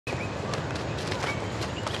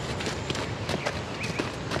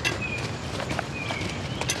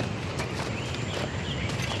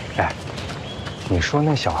说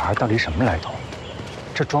那小孩到底什么来头？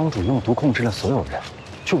这庄主用毒控制了所有人，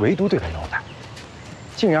却唯独对他优待，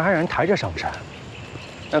竟然还让人抬着上山。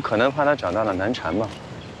那可能怕他长大了难缠吧？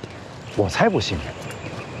我才不信呢！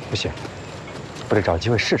不行，我得找机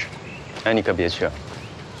会试试。哎，你可别去啊！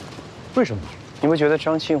为什么？你不觉得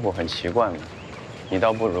张庆虎很奇怪吗？你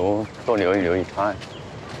倒不如多留意他呀。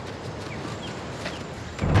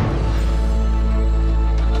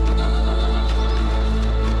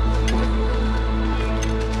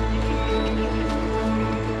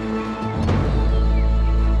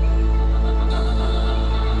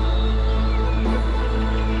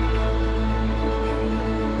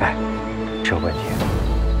 这问题，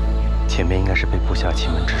前面应该是被布下奇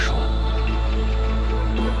门之术。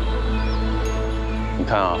你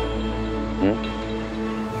看啊，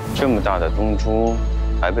这么大的东珠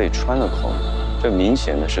还被穿了口，这明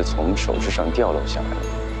显的是从手指上掉落下来的。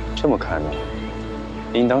这么看呢，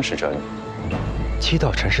应当是这里。七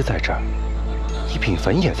道尘是在这儿，一品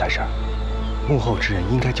坟也在这儿，幕后之人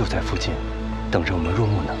应该就在附近，等着我们入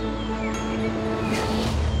墓呢。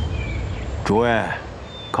诸位，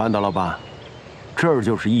看到了吧？ 这儿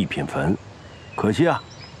就是一品坟，可惜啊，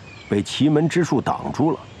被奇门之术挡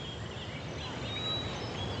住了。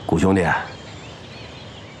古兄弟，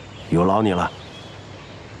有劳你了。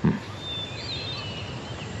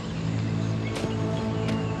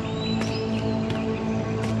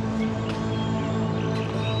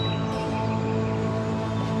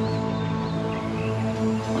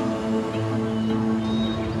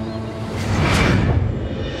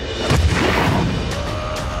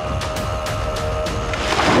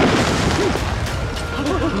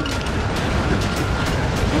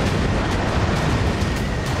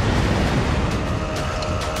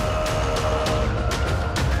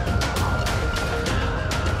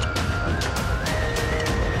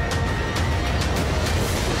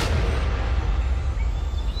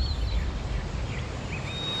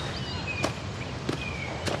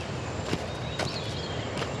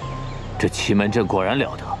这奇门阵果然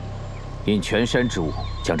了得，因全山之物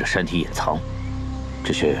将这山体隐藏。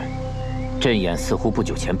只是阵眼似乎不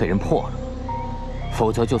久前被人破了，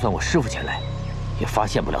否则就算我师父前来，也发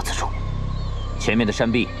现不了此处。前面的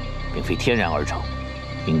山壁并非天然而成，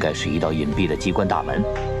应该是一道隐蔽的机关大门，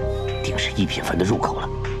定是一品坟的入口了。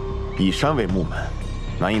以山为木门，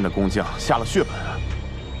南印的工匠下了血本啊！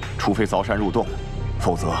除非凿山入洞，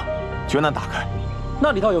否则绝难打开。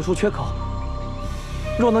那里倒有处缺口。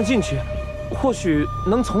 若能进去，或许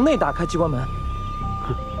能从内打开机关门。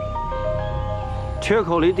缺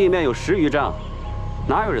口离地面有10余丈，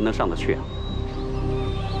哪有人能上得去啊？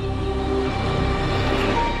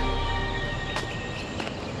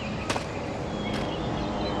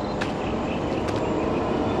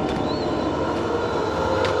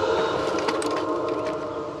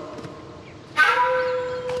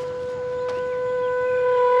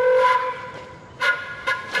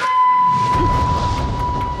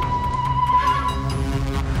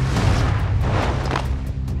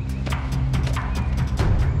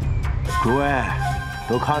诸位，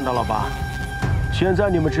都看到了吧？现在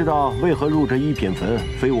你们知道为何入这一品坟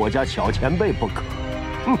非我家小前辈不可。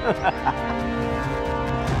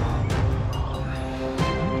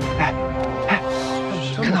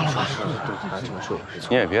看到了吧？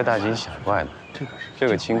你也别大惊小怪的，这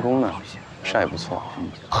个轻功呢，是还不错。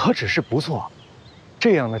何止是不错，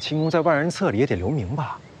这样的轻功在万人册里也得留名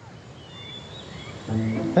吧？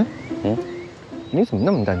你怎么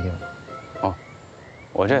那么淡定？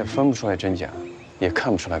 我这也分不出来真假，也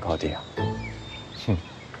看不出来高低啊。哼，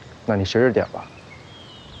那你学着点吧。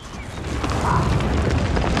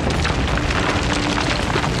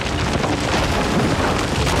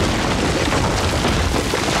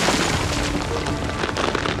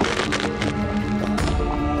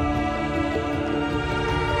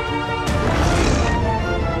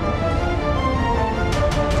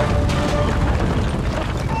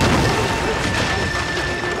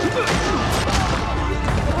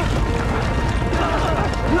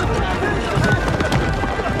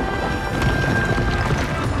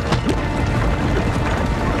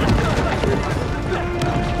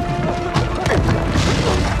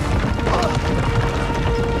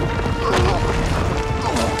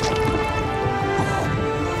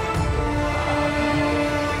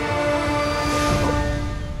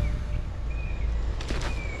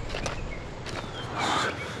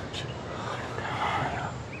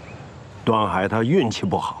段海他运气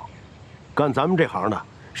不好，干咱们这行的，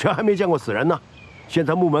谁还没见过死人呢？现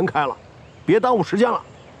在木门开了，别耽误时间了。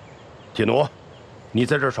铁奴，你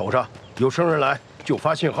在这儿守着，有生人来就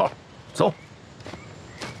发信号。走。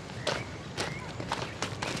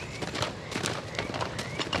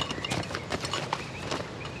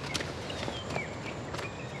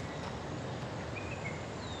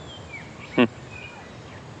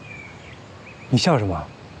你笑什么？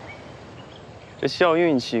这笑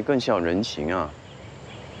运气更笑人情啊！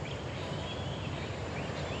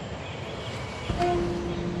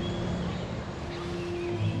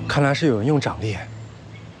看来是有人用掌力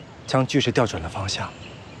将巨石调转了方向。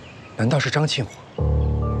难道是张庆虎？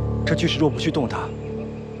这巨石若不去动它，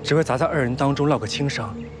只会砸在二人当中，落个轻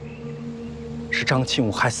伤。是张庆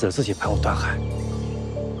虎害死了自己朋友段海。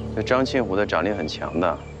这张庆虎的掌力很强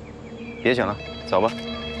的，别想了，走吧。